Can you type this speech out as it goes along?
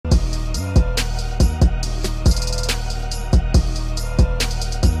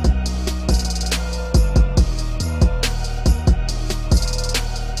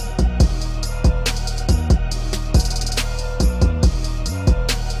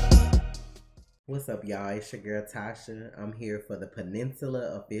What's up, y'all? It's your girl Tasha. I'm here for the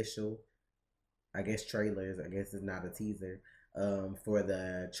Peninsula official, I guess trailers. I guess it's not a teaser. For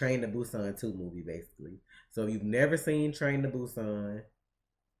the Train to Busan 2 movie, basically. So if you've never seen Train to Busan,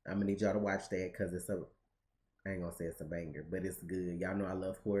 I'm gonna need y'all to watch that because I ain't gonna say it's a banger, but it's good. Y'all know I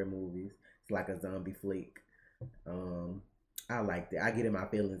love horror movies. It's like a zombie flick. I liked it. I get in my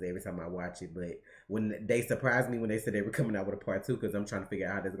feelings every time I watch it, but when they surprised me when they said they were coming out with a part 2, because I'm trying to figure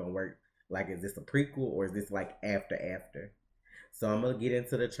out how this is gonna work. Like, is this a prequel or is this like after? So I'm gonna get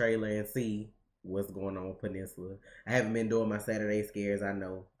into the trailer and see what's going on with Peninsula. I haven't been doing my Saturday scares. I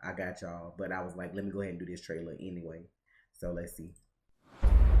know I got y'all, but I was like, let me go ahead and do this trailer anyway. So let's see.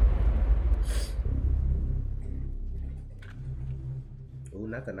 Ooh,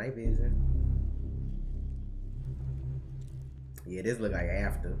 not the night vision. Yeah, this look like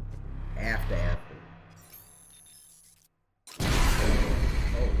after. Oh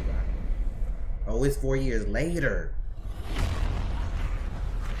god. Oh, it's 4 years later.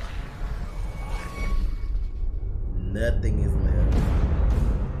 Nothing is left.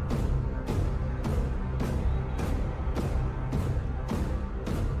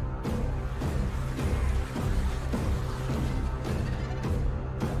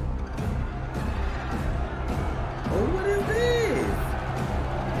 Oh, what is this?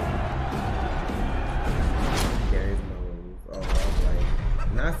 Gary's nose. Oh, I'm like,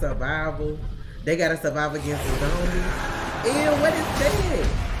 not survival. They gotta survive against the zombies. Ew, what is that?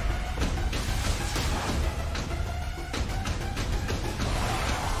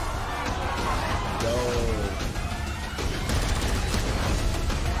 Yo.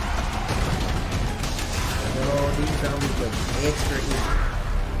 Oh, these zombies look extra evil.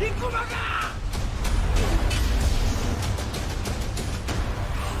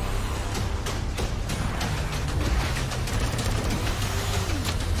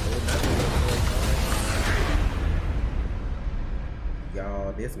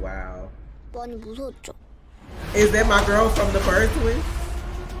 Y'all, this wild. 많이 무서웠죠? Is that my girl from the first one?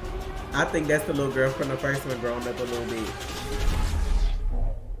 I think that's the little girl from the first one grown up a little bit.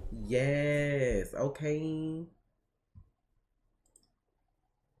 Yes, okay.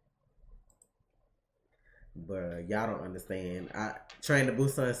 But y'all don't understand. Train to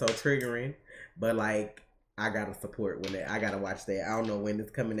Busan is so triggering, but like I gotta support I gotta watch that. I don't know when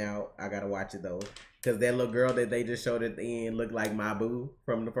it's coming out. I gotta watch it though. Cause that little girl that they just showed at the end looked like my boo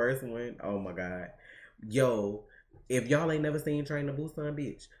from the first one. Oh my god. Yo, if y'all ain't never seen Train to Busan,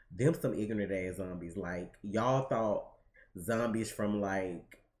 bitch, them some ignorant ass zombies. Like, y'all thought zombies from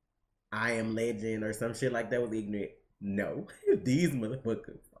like I Am Legend or some shit like that was ignorant. No. These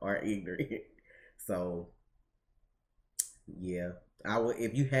motherfuckers are ignorant. So yeah.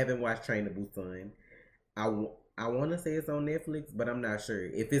 If you haven't watched Train to Busan, I want to say it's on Netflix, but I'm not sure.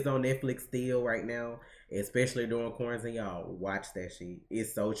 If it's on Netflix still right now, especially during quarantine, y'all watch that shit.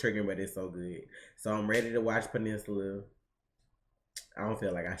 It's so triggering, but it's so good. So I'm ready to watch Peninsula. I don't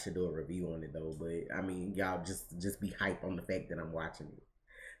feel like I should do a review on it though, but I mean, y'all just be hype on the fact that I'm watching it.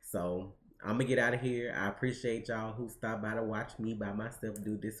 So I'm gonna get out of here. I appreciate y'all who stopped by to watch me by myself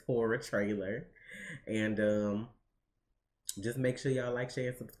do this horror trailer, and just make sure y'all like, share,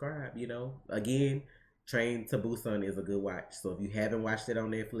 and subscribe. You know, again. Train to Busan is a good watch. So if you haven't watched it on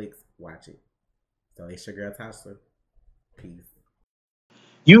Netflix, watch it. So it's your girl Tasha. Peace.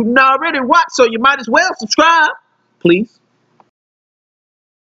 You already watched, so you might as well subscribe, please.